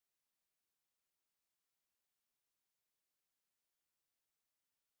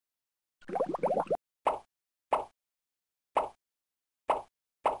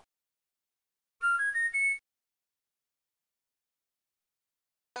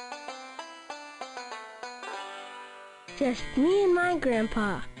Just Me and My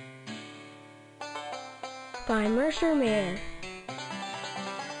Grandpa by Mercer Mayer.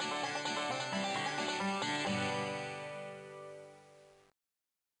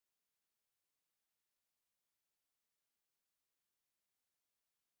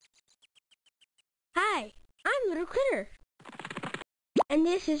 Hi, I'm Little Critter. And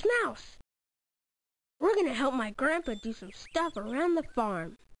this is Mouse. We're gonna help my grandpa do some stuff around the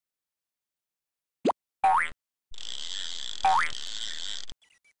farm.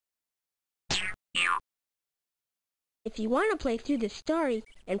 If you want to play through the story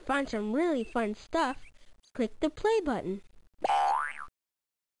and find some really fun stuff, click the play button.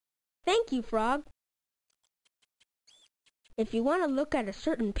 Thank you, Frog. If you want to look at a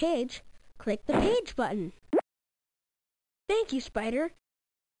certain page, click the page button. Thank you, Spider.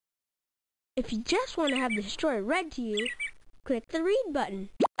 If you just want to have the story read to you, click the read button.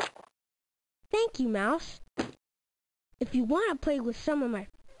 Thank you, Mouse. If you want to play with some of my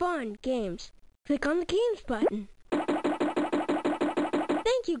fun games, click on the games button.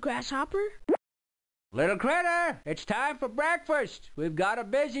 Thank you, Grasshopper. Little Critter, it's time for breakfast. We've got a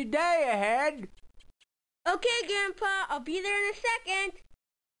busy day ahead. Okay, Grandpa, I'll be there in a second.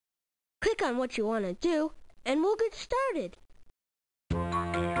 Click on what you want to do, and we'll get started.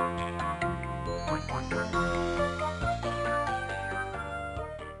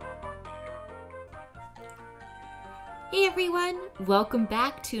 Hey everyone, welcome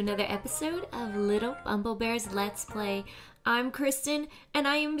back to another episode of Lilbumblebear's Let's Play. I'm Kristen, and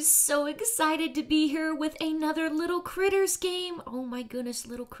I am so excited to be here with another Little Critters game. Oh my goodness,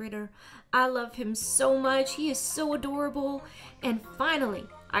 Little Critter. I love him so much. He is so adorable. And finally,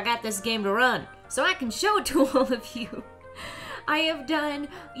 I got this game to run, so I can show it to all of you. I have done,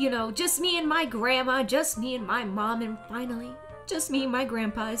 just me and my grandma, just me and my mom, and finally, just me and my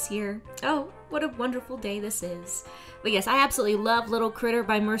grandpa is here. Oh, what a wonderful day this is. But yes, I absolutely love Little Critter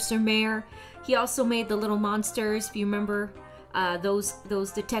by Mercer Mayer. He also made the Little Monsters, if you remember.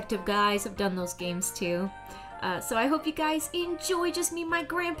 Those detective guys have done those games too. So I hope you guys enjoy just me and my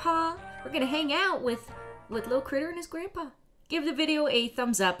grandpa. We're gonna hang out with Little Critter and his grandpa. Give the video a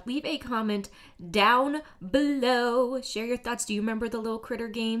thumbs up. Leave a comment down below. Share your thoughts. Do you remember the Little Critter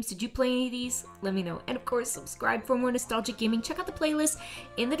games? Did you play any of these? Let me know. And of course, subscribe for more nostalgic gaming. Check out the playlist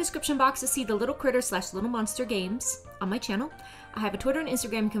in the description box to see the Little Critter / Little Monster games on my channel. I have a Twitter and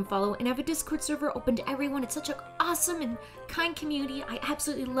Instagram you can follow, and I have a Discord server open to everyone. It's such an awesome and kind community. I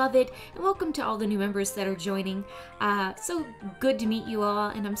absolutely love it. And welcome to all the new members that are joining. So good to meet you all,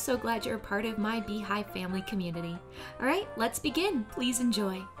 and I'm so glad you're a part of my Beehive family community. All right, let's begin. Please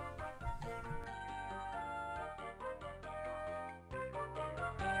enjoy.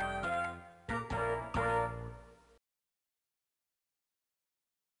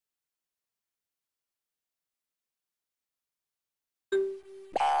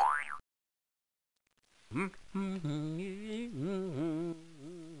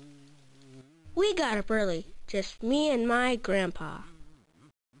 We got up early, just me and my grandpa.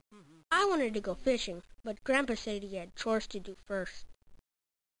 I wanted to go fishing, but Grandpa said he had chores to do first.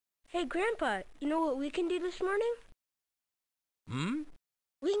 Hey, Grandpa, you know what we can do this morning?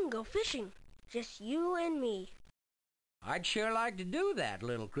 We can go fishing, just you and me. I'd sure like to do that,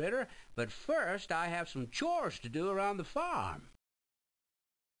 Little Critter, but first I have some chores to do around the farm.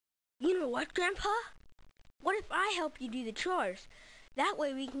 You know what, Grandpa? What if I help you do the chores? That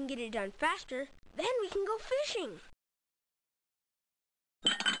way we can get it done faster, then we can go fishing.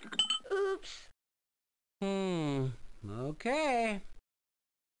 Oops. Okay.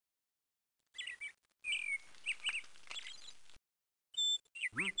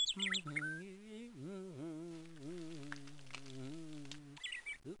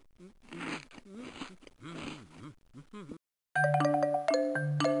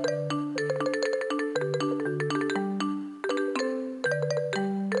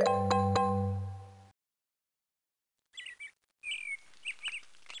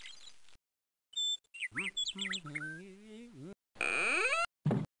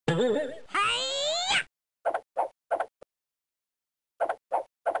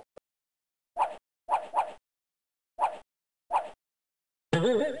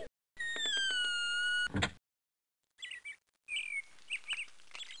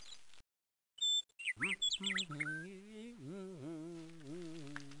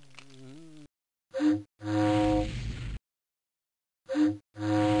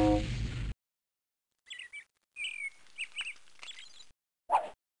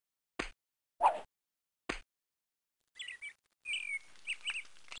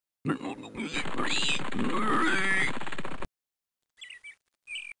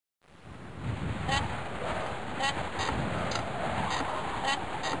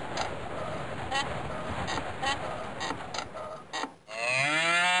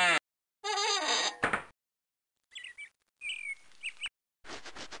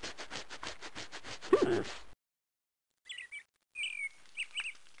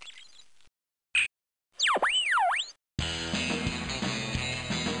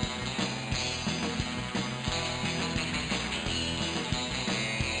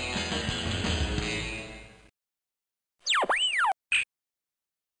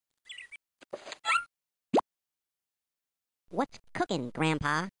 What's cooking,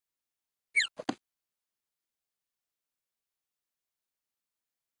 Grandpa?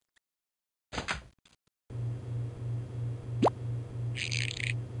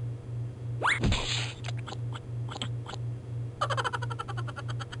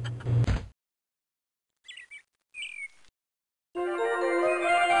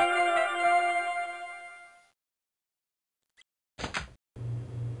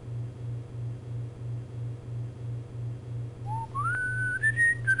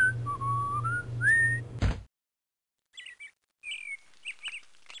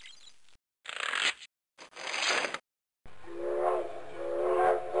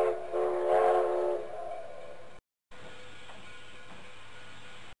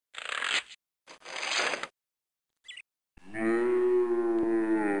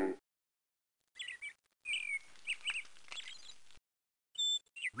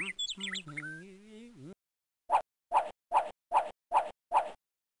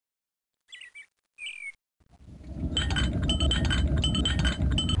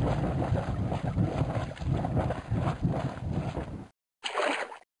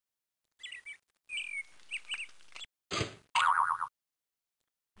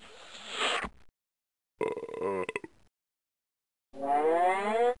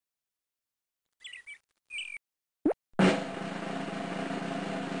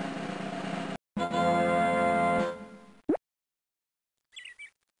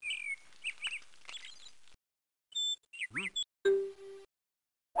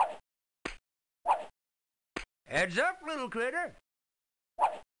 Heads up, little critter.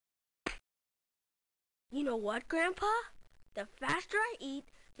 You know what, Grandpa? The faster I eat,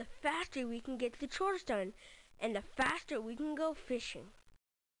 the faster we can get the chores done, and the faster we can go fishing.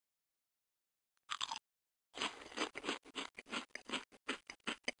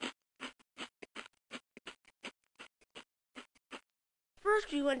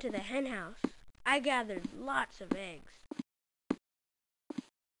 First we went to the hen house. I gathered lots of eggs.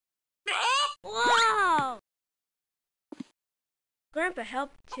 Whoa! Grandpa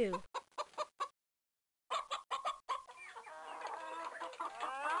helped too.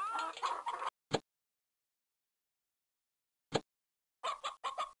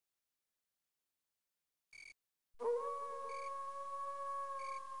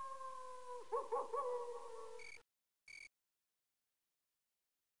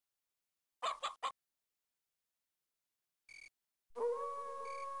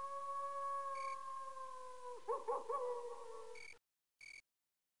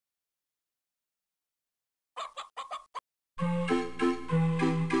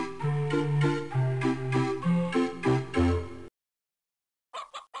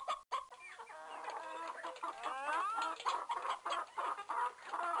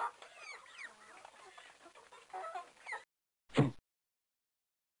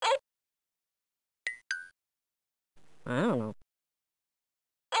 I don't know.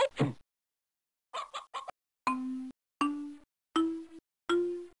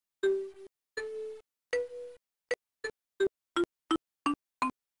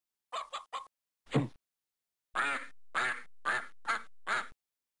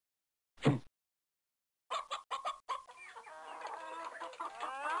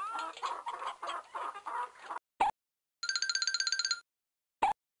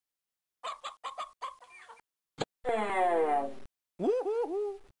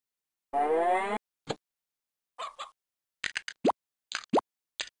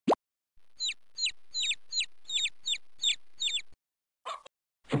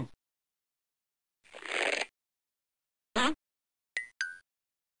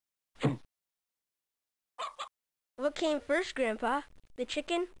 What came first, Grandpa? The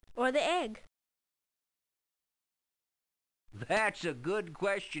chicken or the egg? That's a good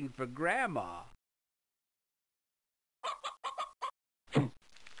question for Grandma.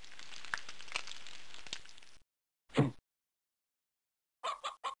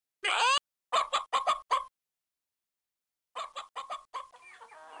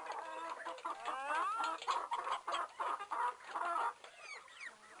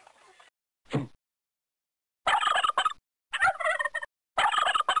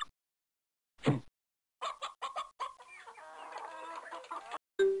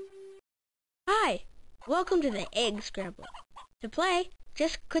 Hi, welcome to the Egg Scramble. To play,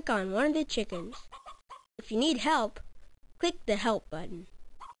 just click on one of the chickens. If you need help, click the Help button.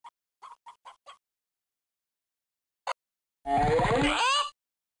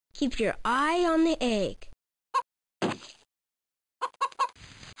 Keep your eye on the egg.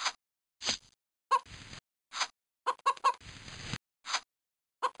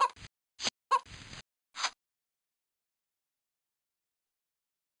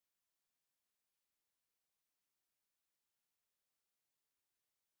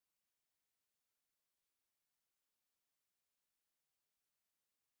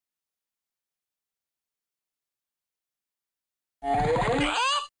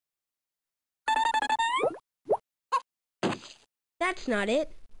 That's not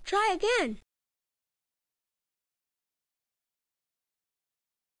it. Try again.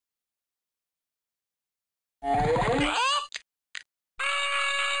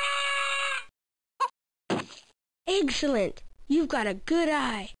 Excellent. You've got a good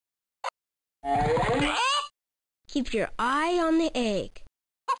eye. Keep your eye on the egg.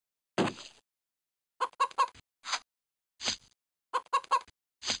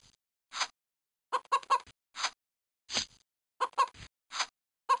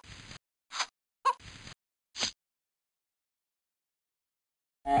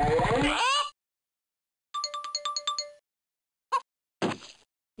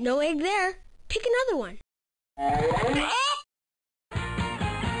 No egg there. Pick another one.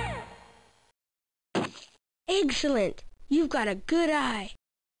 Excellent. You've got a good eye.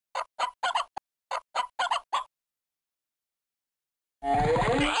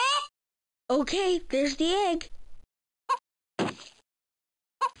 Okay, there's the egg.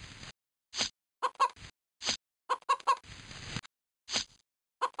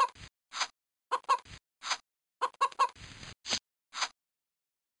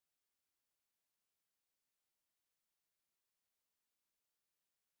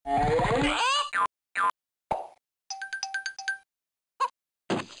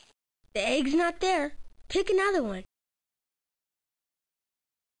 The egg's not there. Pick another one.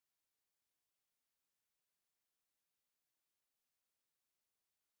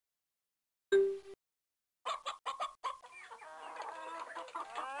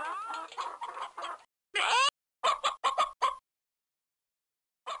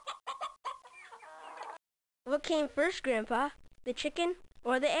 What came first, Grandpa? The chicken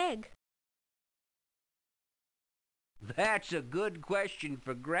or the egg? That's a good question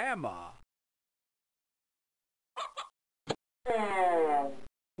for Grandma.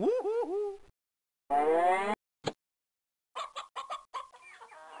 Woo-hoo-hoo.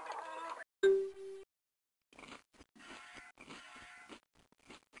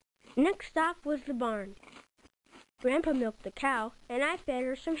 Next stop was the barn. Grandpa milked the cow, and I fed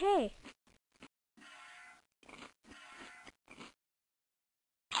her some hay.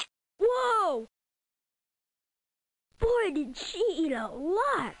 Whoa! Boy, did she eat a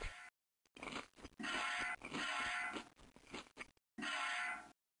lot!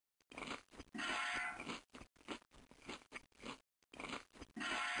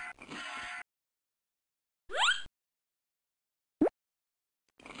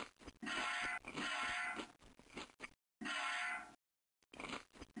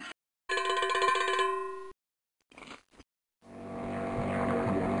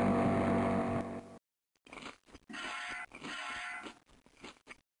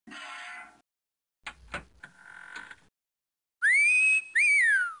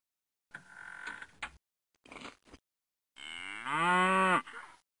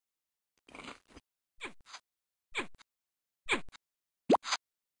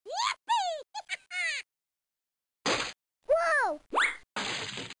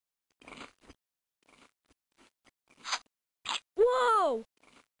 Whoa!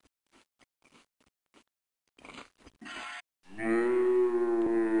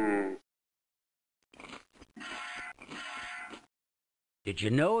 Did you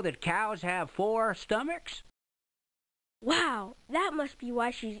know that cows have 4 stomachs? Wow, that must be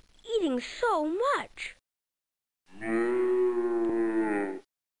why she's eating so much.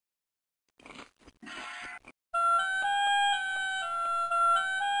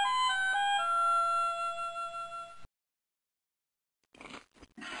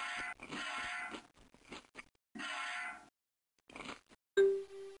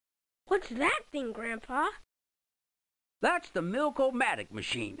 What's that thing, Grandpa? That's the milk-o-matic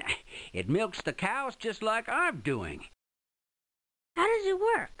machine. It milks the cows just like I'm doing. How does it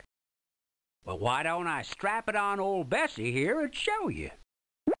work? Well, why don't I strap it on old Bessie here and show you?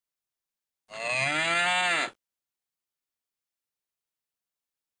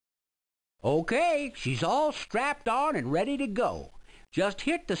 Okay, she's all strapped on and ready to go. Just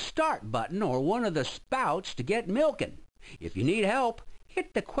hit the start button or one of the spouts to get milking. If you need help,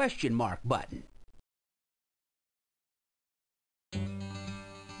 hit the question mark button.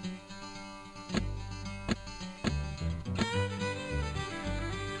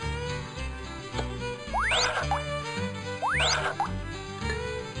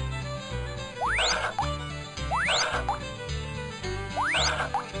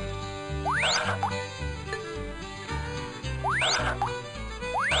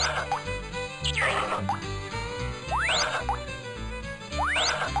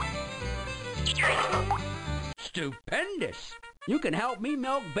 Stupendous! You can help me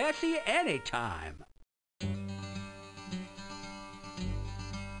milk Bessie anytime.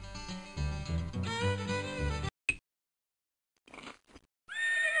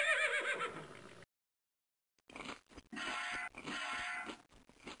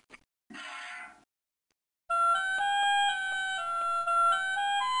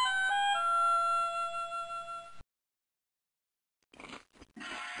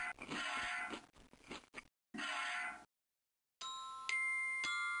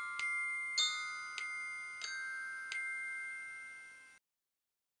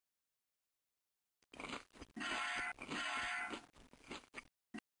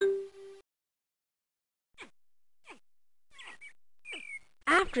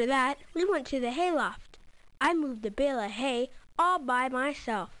 After that, we went to the hayloft. I moved a bale of hay all by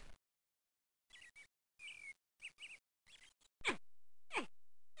myself.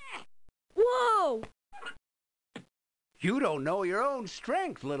 Whoa! You don't know your own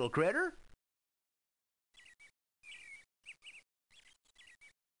strength, little critter.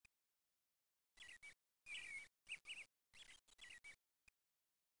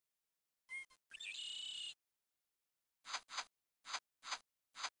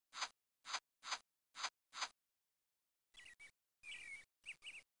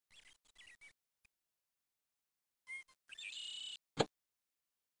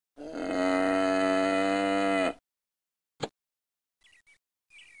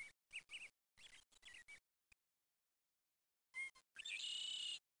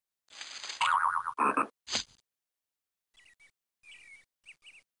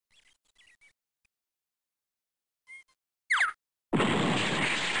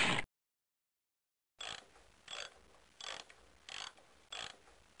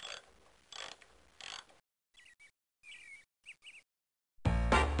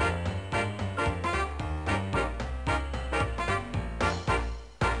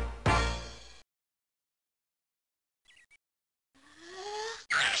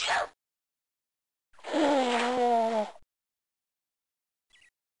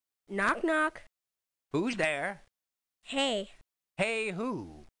 Knock, knock. Who's there? Hey. Hey,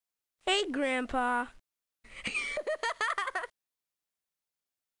 who? Hey, Grandpa.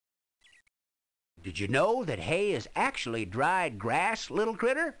 Did you know that hay is actually dried grass, little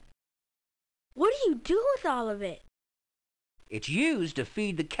critter? What do you do with all of it? It's used to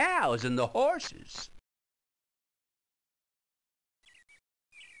feed the cows and the horses.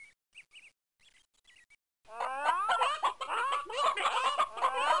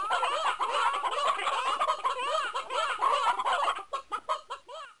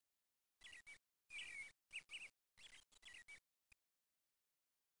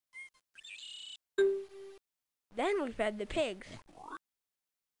 Then we fed the pigs.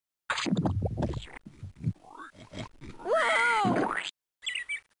 Whoa!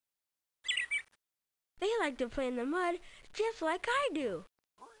 They like to play in the mud just like I do.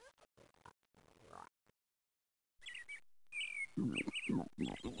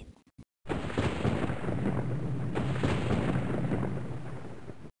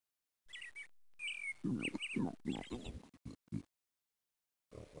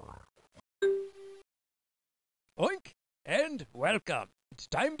 Oink and welcome. It's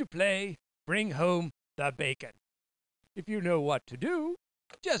time to play Bring Home the Bacon. If you know what to do,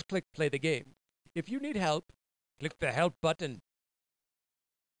 just click play the game. If you need help, click the help button.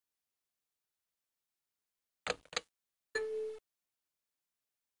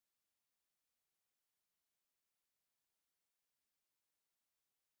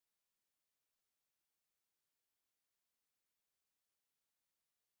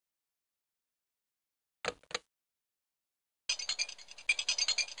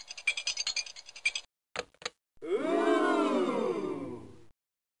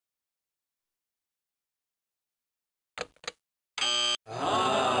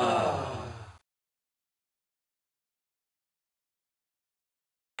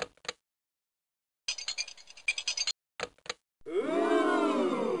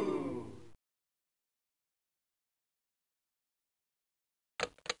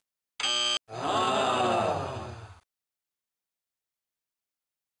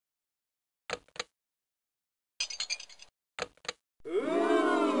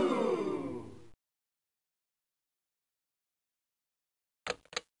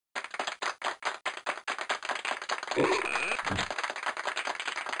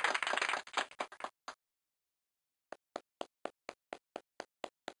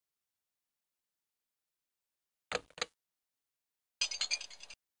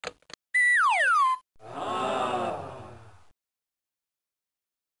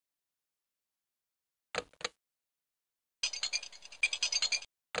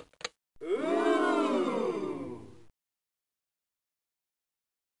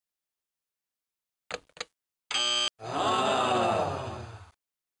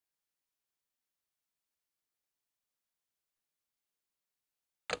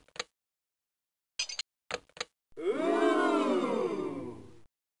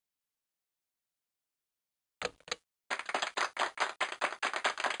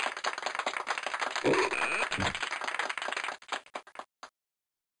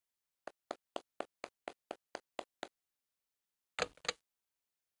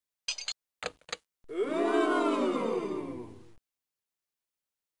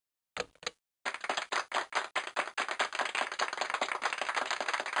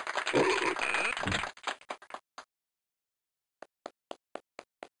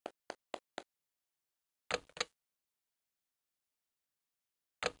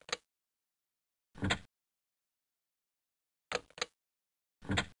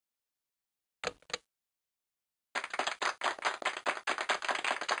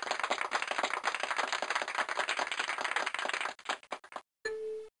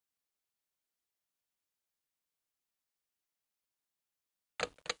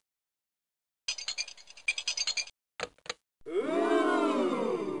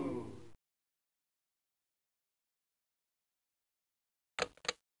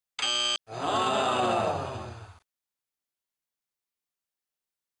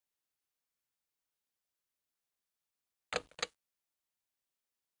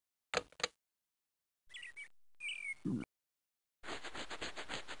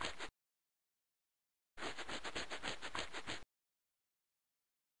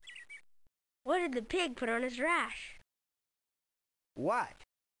 What did the pig put on his rash? What?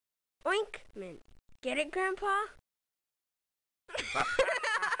 Ointment. Get it, Grandpa?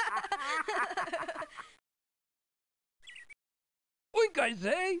 Oink, I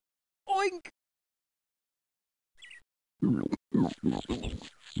say! Oink! You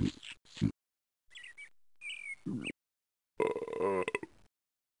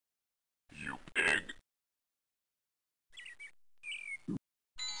pig.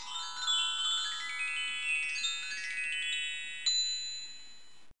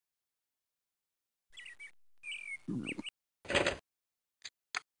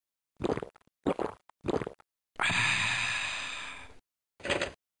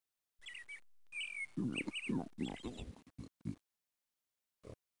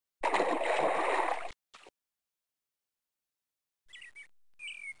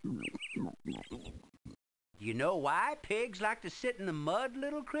 You know why pigs like to sit in the mud,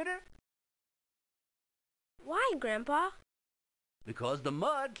 little critter? Why, Grandpa? Because the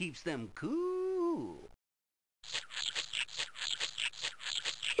mud keeps them cool.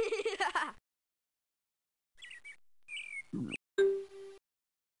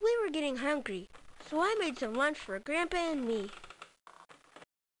 We were getting hungry, so I made some lunch for Grandpa and me.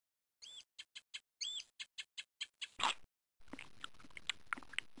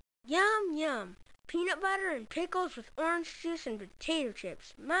 Yum, yum. Peanut butter and pickles with orange juice and potato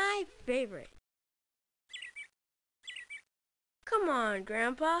chips. My favorite. Come on,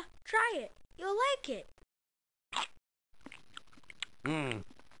 Grandpa. Try it. You'll like it. Mmm.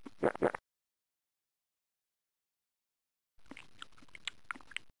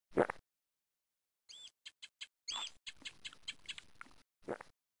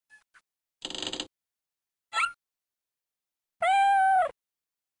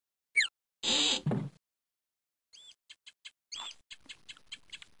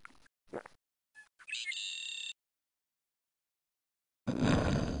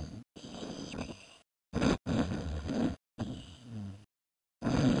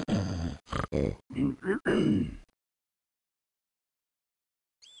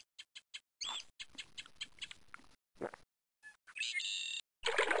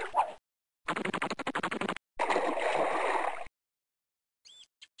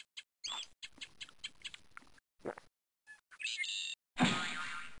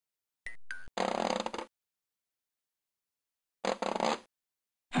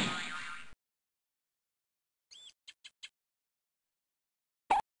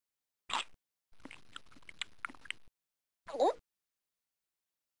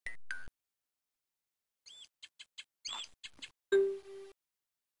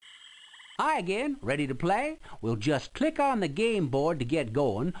 Hi again, ready to play? We'll just click on the game board to get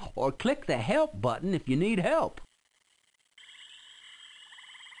going, or click the help button if you need help.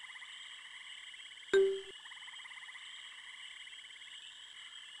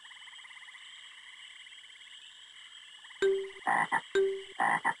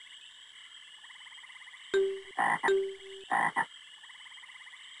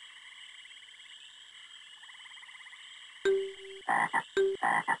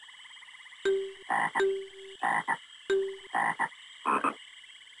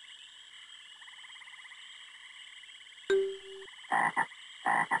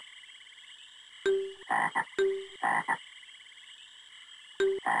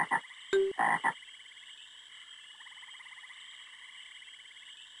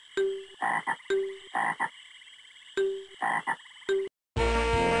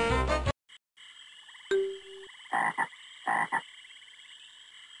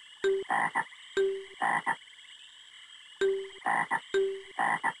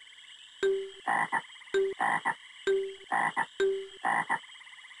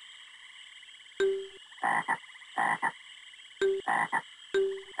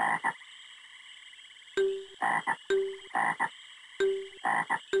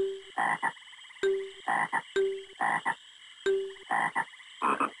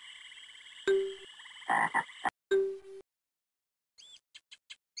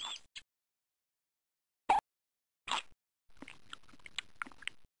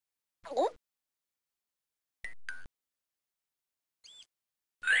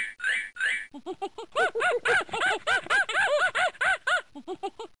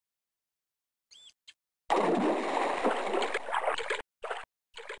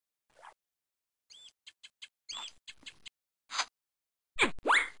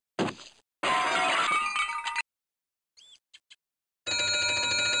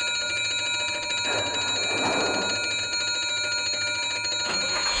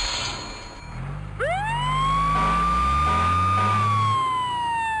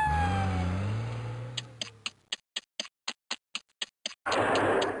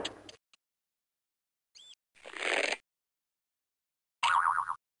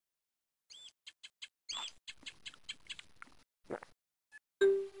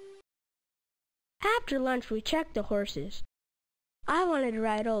 After lunch, we checked the horses. I wanted to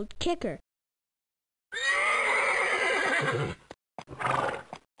ride old Kicker.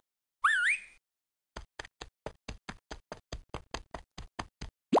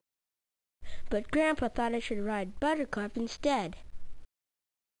 But Grandpa thought I should ride Buttercup instead.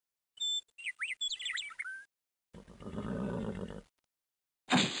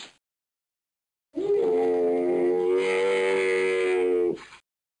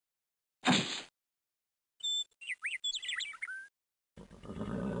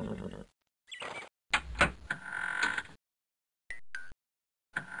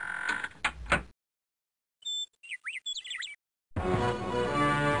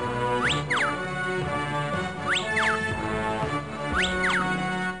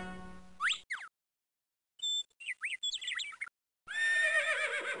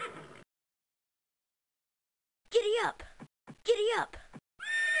 Giddy up! Giddy up!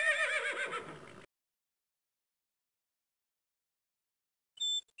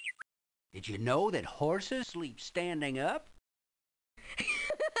 Did you know that horses sleep standing up?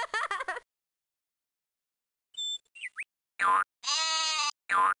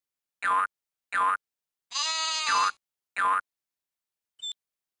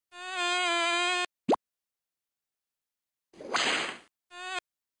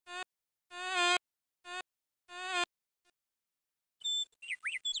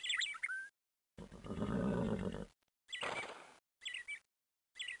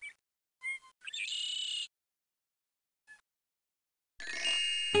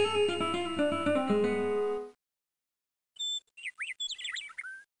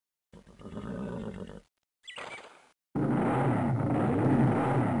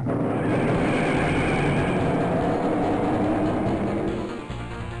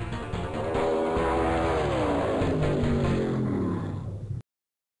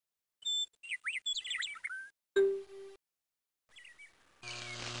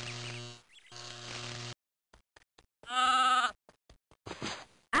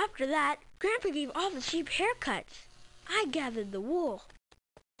 After that, Grandpa gave all the sheep haircuts. I gathered the wool.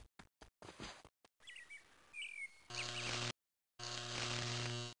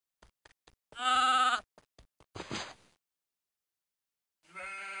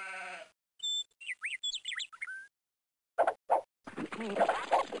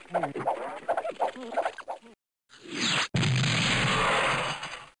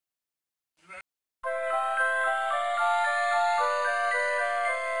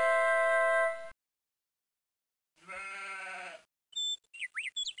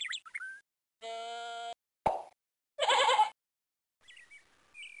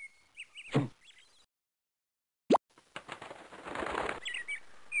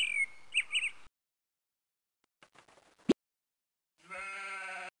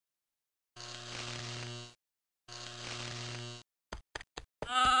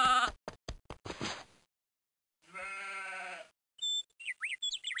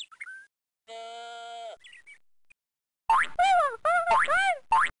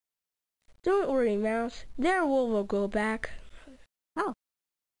 Don't worry, Mouse. Their wool will grow back. Oh.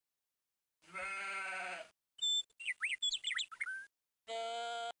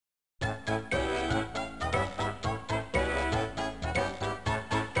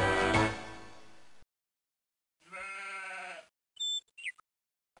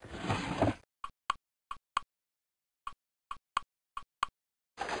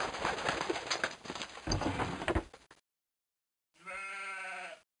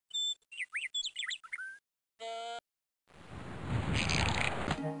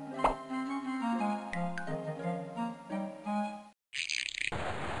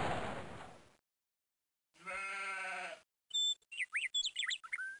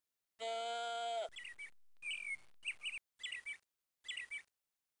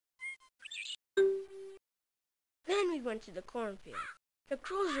 Then we went to the cornfield. The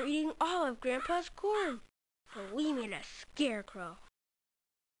crows were eating all of Grandpa's corn, so we made a scarecrow.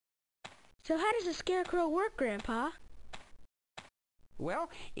 So how does a scarecrow work, Grandpa? Well,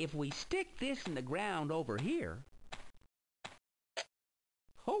 if we stick this in the ground over here,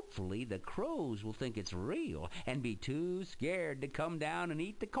 hopefully the crows will think it's real and be too scared to come down and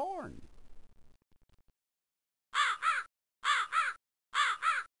eat the corn.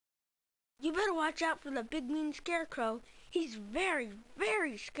 You better watch out for the big mean scarecrow. He's very,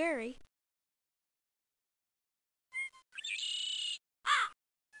 very scary.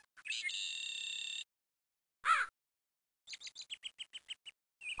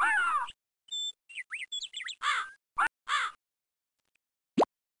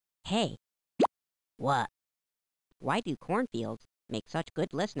 Hey. What? Why do cornfields make such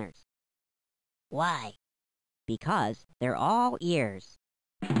good listeners? Why? Because they're all ears.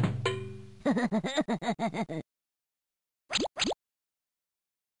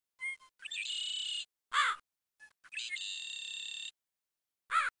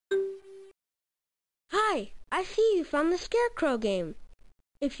 Hi, I see you found the scarecrow game.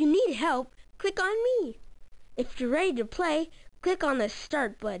 If you need help, click on me. If you're ready to play, click on the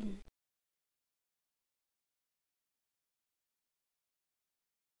start button.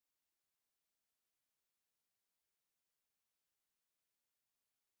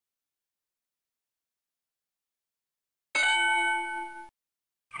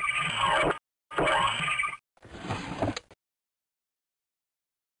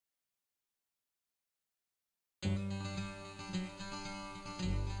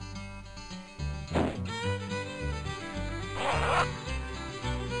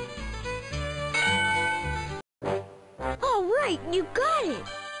 All right, you got it.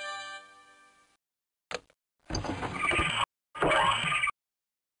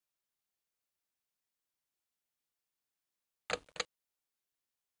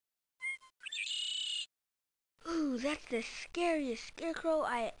 Ooh, that's the scariest scarecrow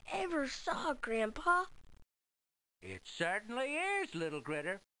I ever saw, Grandpa. It certainly is, little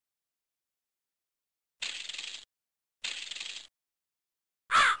critter.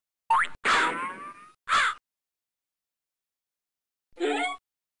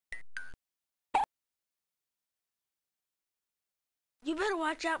 You better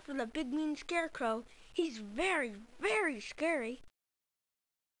watch out for the big mean scarecrow. He's very, very scary.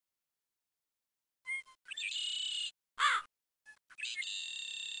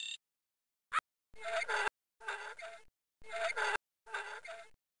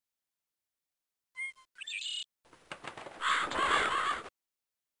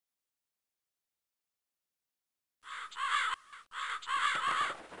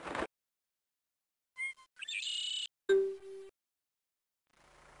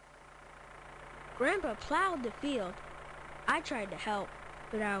 Grandpa plowed the field. I tried to help,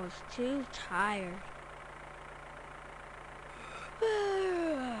 but I was too tired.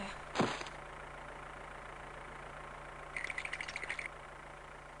 Boo!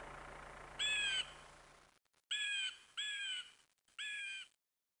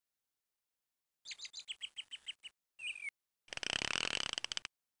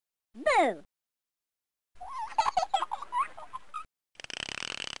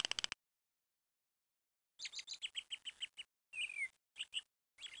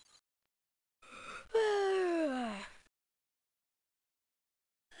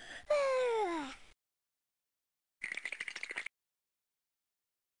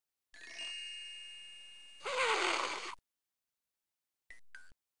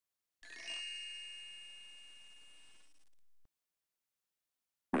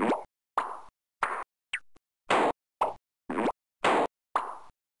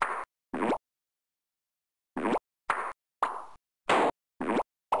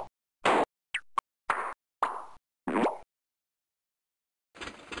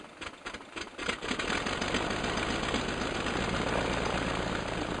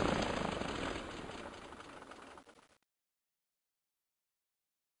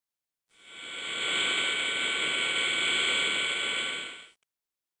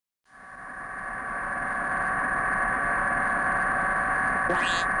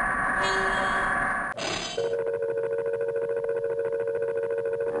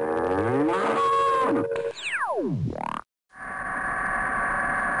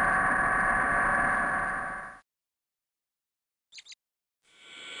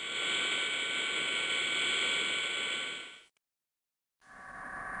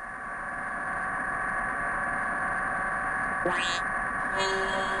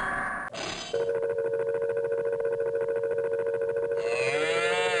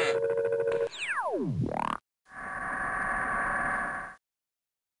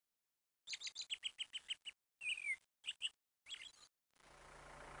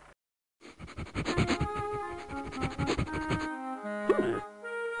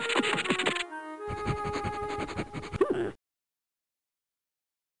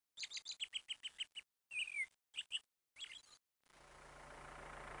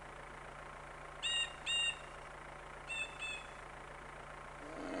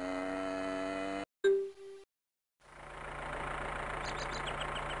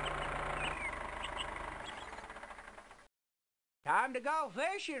 Time to go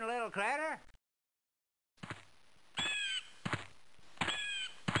fishing, little critter.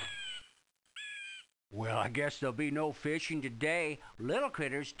 Well, I guess there'll be no fishing today. Little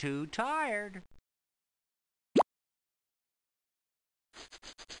critter's too tired.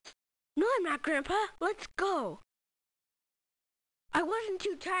 No, I'm not, Grandpa. Let's go. I wasn't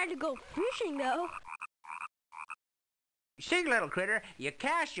too tired to go fishing, though. See, little critter, you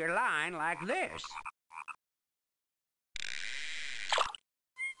cast your line like this.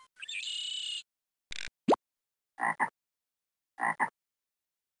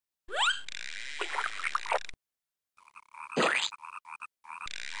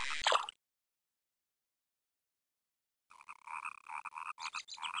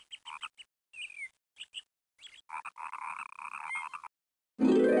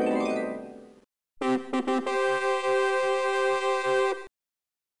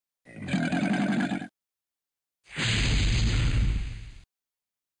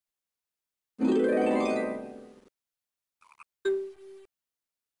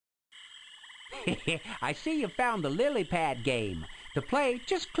 I see you found the lily pad game. To play,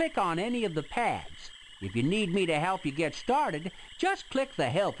 just click on any of the pads. If you need me to help you get started, just click the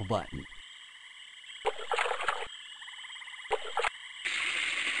help button.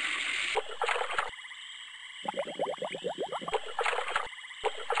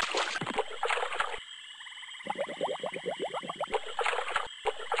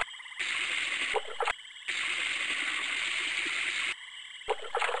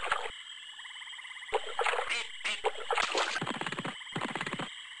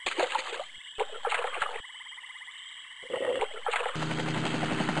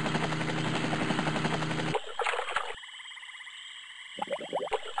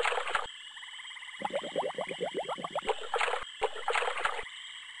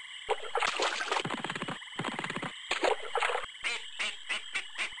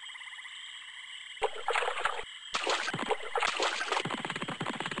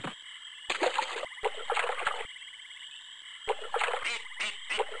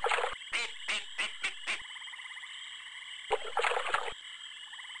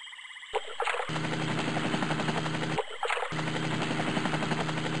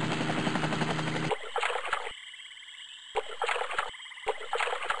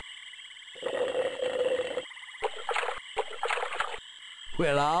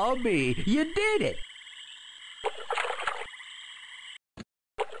 Well, I'll be. You did it.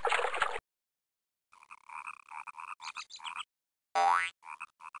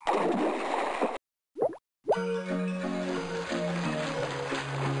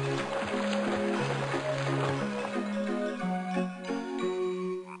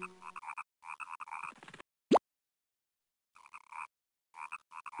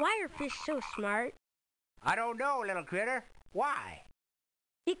 Why are fish so smart? I don't know, little critter. Why?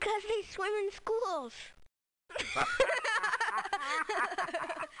 Because they swim in schools.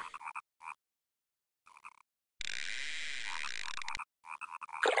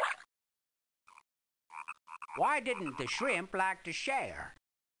 Why didn't the shrimp like to share?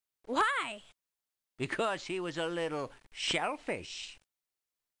 Why? Because he was a little shellfish.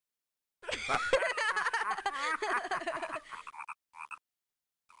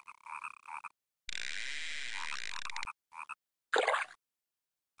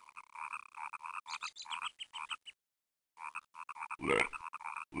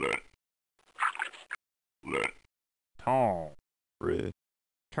 Tall.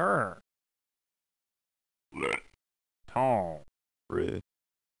 Return. Tall.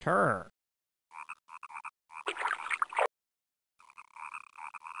 Return.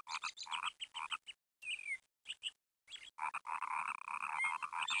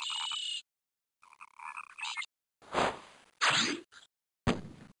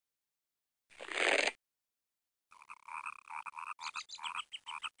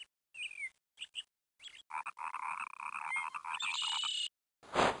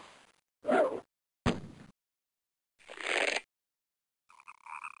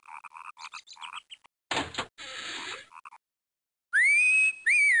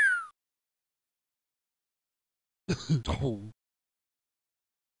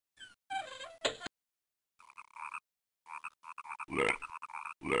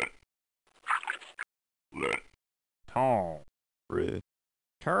 Tall.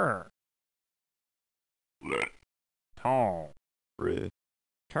 Return. Tall.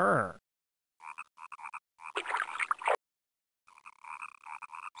 Return.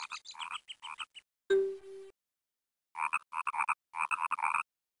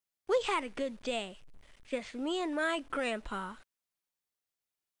 We had a good day. Just me and my grandpa.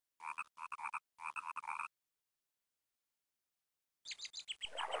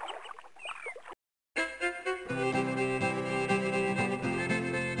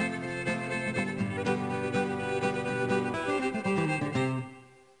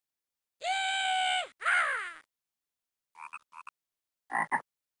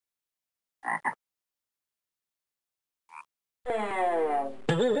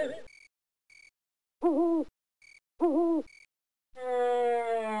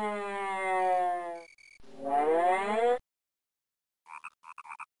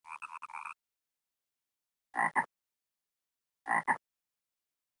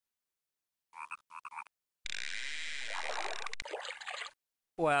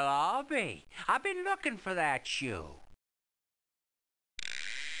 Well, I'll be. I've been looking for that shoe.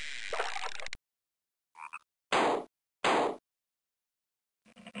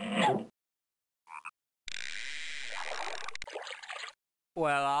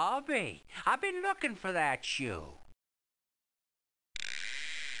 Well, I'll be. I've been looking for that shoe.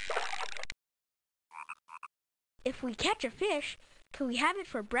 If we catch a fish, can we have it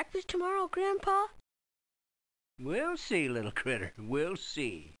for breakfast tomorrow, Grandpa? We'll see, little critter. We'll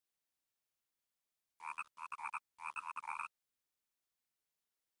see.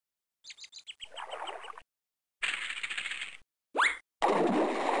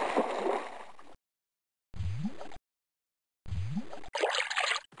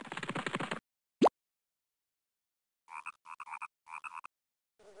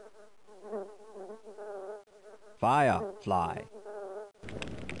 Firefly.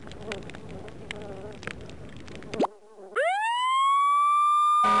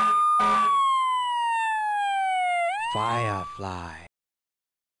 Firefly.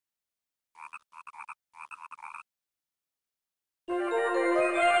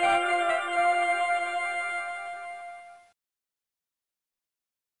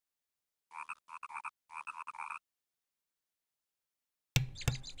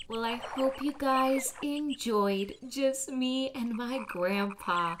 Well, I hope you guys enjoyed just me and my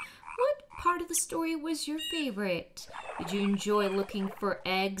grandpa. What part of the story was your favorite? Did you enjoy looking for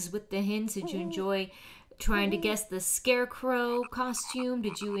eggs with the hints? Did you enjoy trying to guess the scarecrow costume?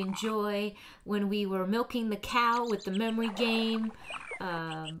 Did you enjoy when we were milking the cow with the memory game?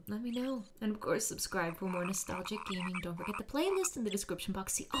 Let me know. And of course, subscribe for more nostalgic gaming. Don't forget the playlist in the description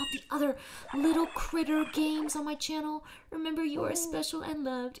box. See all the other little critter games on my channel. Remember, you are special and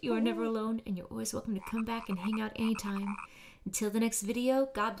loved. You are never alone, and you're always welcome to come back and hang out anytime. Until the next video,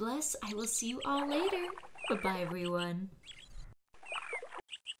 God bless. I will see you all later. Bye-bye, everyone.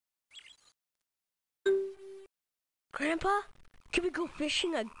 Grandpa, can we go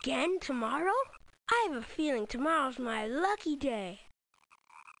fishing again tomorrow? I have a feeling tomorrow's my lucky day.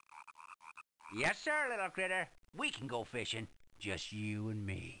 Yes, sir, little critter. We can go fishing. Just you and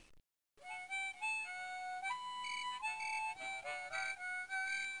me.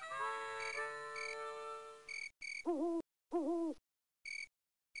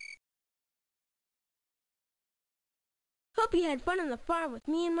 Hope you had fun on the farm with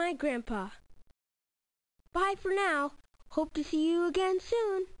me and my grandpa. Bye for now. Hope to see you again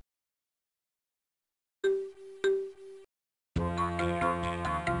soon.